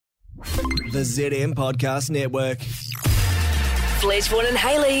the ZM Podcast Network. Fletch, Vaughan and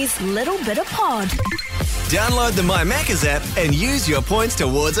Hayley's Little Bitta Pod. Download the My Macca's app and use your points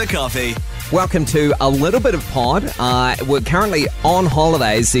towards a coffee. Welcome to a little bit of pod. We're currently on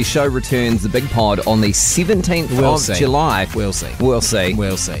holidays. The show returns, the big pod, on the 17th of July. We'll see. We'll see.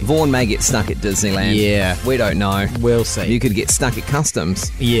 We'll see. Vaughan may get stuck at Disneyland. Yeah. We don't know. We'll see. You could get stuck at customs.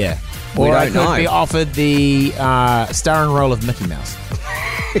 Yeah. We Or I don't know. could be offered the starring role of Mickey Mouse.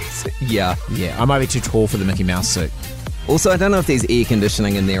 Yeah. Yeah, I might be too tall for the Mickey Mouse suit. Also, I don't know if there's air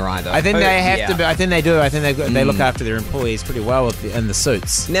conditioning in there either. I think they have yeah. to be. I think they do. I think they look after their employees pretty well in the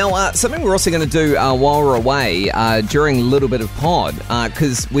suits. Now, something we're also going to do while we're away during a little bit of pod,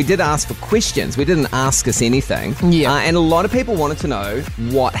 because we did ask for questions. We didn't ask us anything. Yeah. And a lot of people wanted to know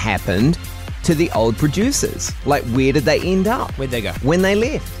what happened to the old producers. Like, where did they end up? Where'd they go? When they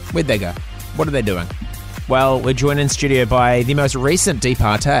left. Where'd they go? What are they doing? Well, we're joined in studio by the most recent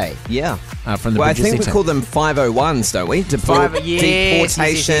departee. Yeah. From the Well, I producer think we team. call them 501s, don't we?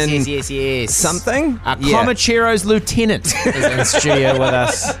 Deportation. Yes. Something? Comachero's lieutenant is in studio with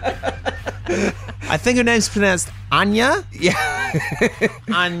us. I think her name's pronounced Anya. Yeah.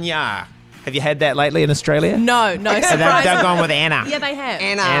 Anya. Have you had that lately in Australia? No, So they've gone with Anna. Yeah, they have.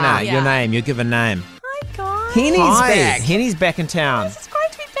 Anna, Yeah. your name. Your given name. Hi, guys. Henny's Hi. back. Henny's back in town. It's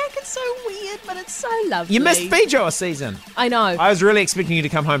great to be back. It's so weird, but it's so lovely. You missed Feijoa season. I know. I was really expecting you to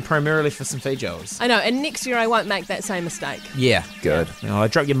come home primarily for some Feijoas. I know. And next year I won't make that same mistake. Yeah. Good. I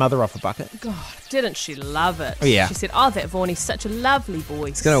dropped your mother off a bucket. God, didn't she love it? Oh, yeah. She said, that Vaughan, he's such a lovely boy.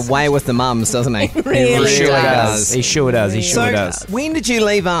 He's going away with the mums, doesn't he? Really He does. He sure does. He So, sure does. when did you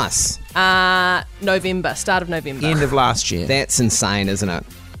leave us? November, start of November. End of last year. That's insane, isn't it?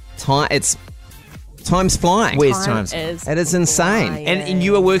 Time's flying. Where's Time times? is It is insane. flying. And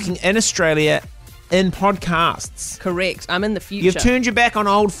you are working in Australia in podcasts. Correct. I'm in the future. You've turned your back on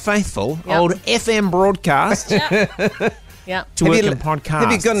Old Faithful, Yep. old FM broadcast, Yeah. to work in podcasts.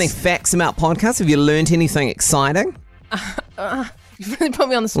 Have you got any facts about podcasts? Have you learnt anything exciting? You really put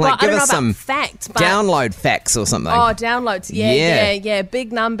me on the spot. Like, I give don't know us about some facts, but Download facts or something. Oh, downloads. Yeah. Yeah.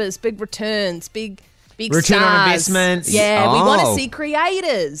 Big numbers, big returns, big Return on stars. investments. Yeah, we want Oh. to see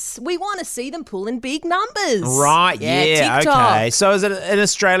creators. We want to see them pull in big numbers. Right, yeah, TikTok. okay. So is it in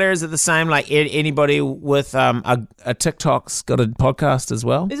Australia, is it the same? Like anybody with a TikTok's got a podcast as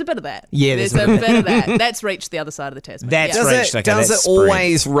well? There's a bit of that. Yeah, there's there's a bit of that. That's reached the other side of the Tasman. That's yeah. right. Does Okay, it that's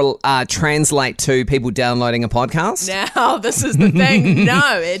always translate to people downloading a podcast? Now, this is the thing.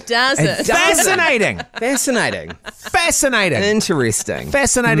 No, it doesn't. Fascinating. Fascinating. Fascinating. Interesting.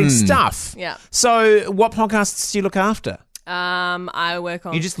 Fascinating stuff. Yeah. So what podcasts do you look after? I work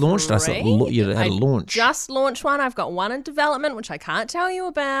on You just launched us. three. You had a launch. Just launched one. I've got one in development, which I can't tell you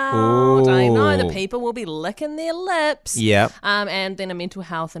about. I know the people will be licking their lips. Yep. And then a mental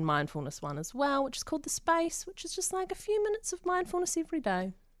health and mindfulness one as well, which is called The Space, which is just like a few minutes of mindfulness every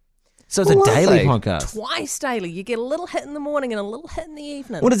day. So it's a daily Lovely. podcast. Twice daily. You get a little hit in the morning and a little hit in the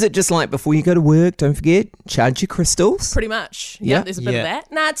evening. What is it just like before you go to work? Don't forget, charge your crystals. Pretty much. Yeah. Yeah, there's a bit Yeah. of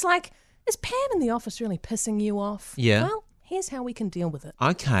that. No, it's like, is Pam in the office really pissing you off? Yeah. Well, here's how we can deal with it.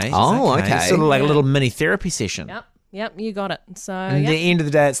 Okay. Oh, okay. Sort of like a Yeah. little mini therapy session. Yep, you got it. So, And at yeah. the end of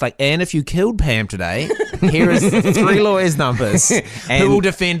the day, it's like, and if you killed Pam today, here is 3 lawyers' numbers who will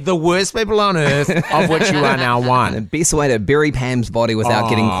defend the worst people on earth, of which you are now The one. best way to bury Pam's body without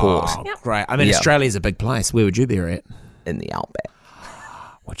getting caught Yep. Great. I mean, Yeah. Australia's a big place. Where would you bury it? in the outback.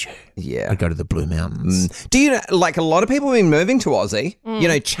 Would you? Yeah. I'd go to the Blue Mountains. Do you know, like a lot of people have been moving to Aussie, you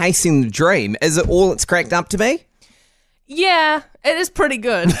know, chasing the dream. Is it all it's cracked up to be? Yeah, it is pretty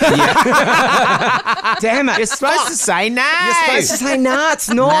good. Damn it. You're supposed to say no. You're supposed to say, nah, it's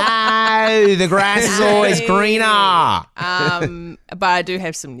not. No, the grass is always greener. But I do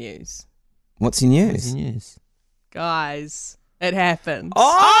have some news. What's your news? News. Guys, it happened. Oh!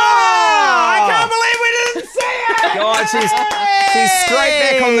 I can't believe we didn't see it. God, she's straight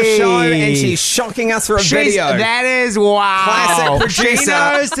back on the show and she's shocking us for a video. That is wow. Classic producer. She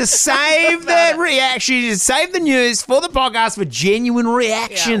knows to save the reaction, to save the news for the podcast for genuine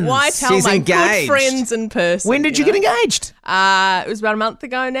reactions. Yeah, why tell She's my engaged. good friends in person? When did you get engaged? It was about a month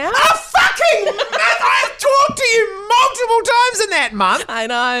ago now. A fucking month! I've talked to you multiple times in that month. I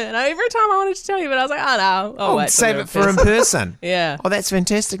know. And every time I wanted to tell you, but I was like, oh no. Oh, wait. till Save we're it for in person. Yeah. Oh, that's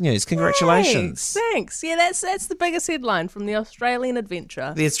fantastic news. Congratulations. Thanks. Yeah, that's the biggest headline from the Australian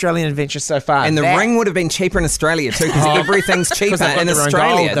adventure. The Australian adventure so far. And the That- ring would have been cheaper in Australia too because everything's cheaper they've got in their own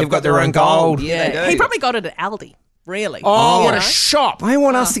Australia. gold. They've got their own gold. Yeah, they do. He probably got it at Aldi. really. Oh, You what know? a shop. I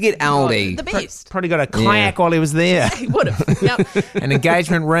want us to get Aldi. The best. Probably got a kayak while he was there. He would have. Yep. An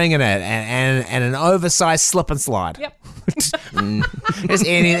engagement ring in it and an oversized slip and slide. Yep. Just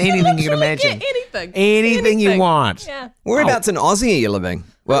anything you can imagine. Yeah, anything. Anything you want. Yeah. Whereabouts in Aussie are you living?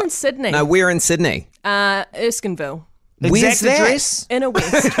 We're in Sydney. No, we're in Sydney. Erskineville. Where's Exact that? address? Inner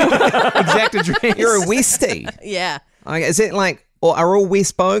West. Exact address. You're a Westie. Yeah. Okay, is it like, or are all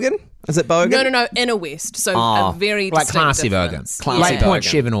West Bogan? Is it Bogan? No. Inner West. So Oh. a very Like distinct classy difference. Bogan. Classy Like Point Bogan.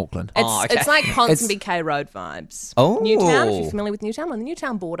 Chev in Auckland. It's, Oh, okay. it's like It's- Ponsonby K Road vibes. Oh. Newtown, if you're familiar with Newtown, on the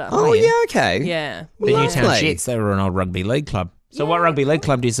Newtown border. Oh, yeah, okay. Yeah. The Newtown Lovely. Jets, they were an old rugby league club. So what rugby league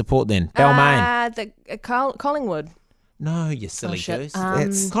club do you support then? Balmain? Collingwood. No, you silly shit.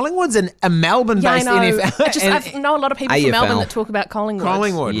 goose. Collingwood's a Melbourne-based Yeah, I know. NFL. I know a lot of people from AFL. Melbourne that talk about Collingwood.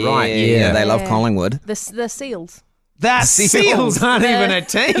 Collingwood, Yeah, right, yeah, they love Yeah. Collingwood. The Seals. The Seals aren't even a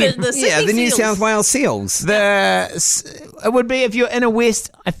team. The Yeah, Sydney the New Seals. South Wales Seals. It would be, if you're in a West,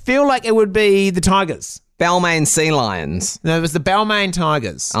 I feel like it would be the Tigers. Balmain Sea Lions. No, it was the Balmain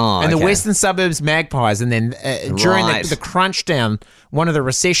Tigers. Oh, and the okay. Western Suburbs Magpies. And then during Right. the crunch down, one of the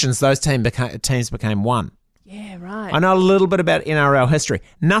recessions, those teams became one. Yeah, right. I know a little bit about NRL history.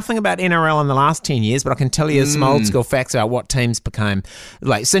 Nothing about NRL in the last 10 years, but I can tell you some old school facts about what teams became.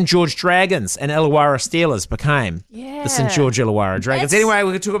 Like St. George Dragons and Illawarra Steelers became Yeah. the St. George Illawarra Dragons. That's- Anyway,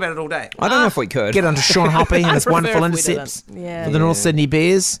 we could talk about it all day. I don't know if we could. Get onto Sean Hoppy and his prefer wonderful if we intercepts didn't. Yeah. for the North Sydney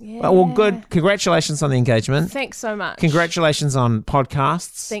Bears. Well, good. Congratulations on the engagement. Thanks so much. Congratulations on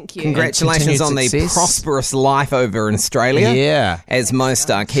podcasts. Thank you. Congratulations on the Continued success. prosperous life over in Australia. Yeah. As most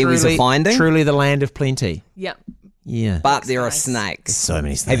Kiwis are finding. Truly the land of plenty. Yep. Yeah. But there are nice. snakes. So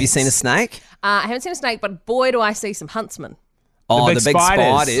many snakes. Have you seen a snake? I haven't seen a snake, but boy, do I see some huntsmen. Oh, big the big spiders.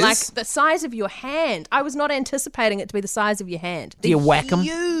 spiders. Like the size of your hand. I was not anticipating it to be the size of your hand. Do you whack 'em?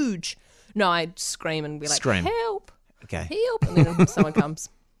 Huge. No, I'd scream and be like, Scream. help, Okay. help. And then someone comes.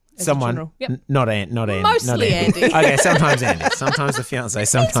 As a Someone. general. Yep. Not Andy. Mostly not Andy. Okay, sometimes Andy. Sometimes the fiancé.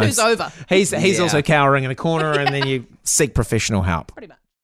 Sometimes who's over. He's Yeah. also cowering in a corner, and then you seek professional help. Pretty much.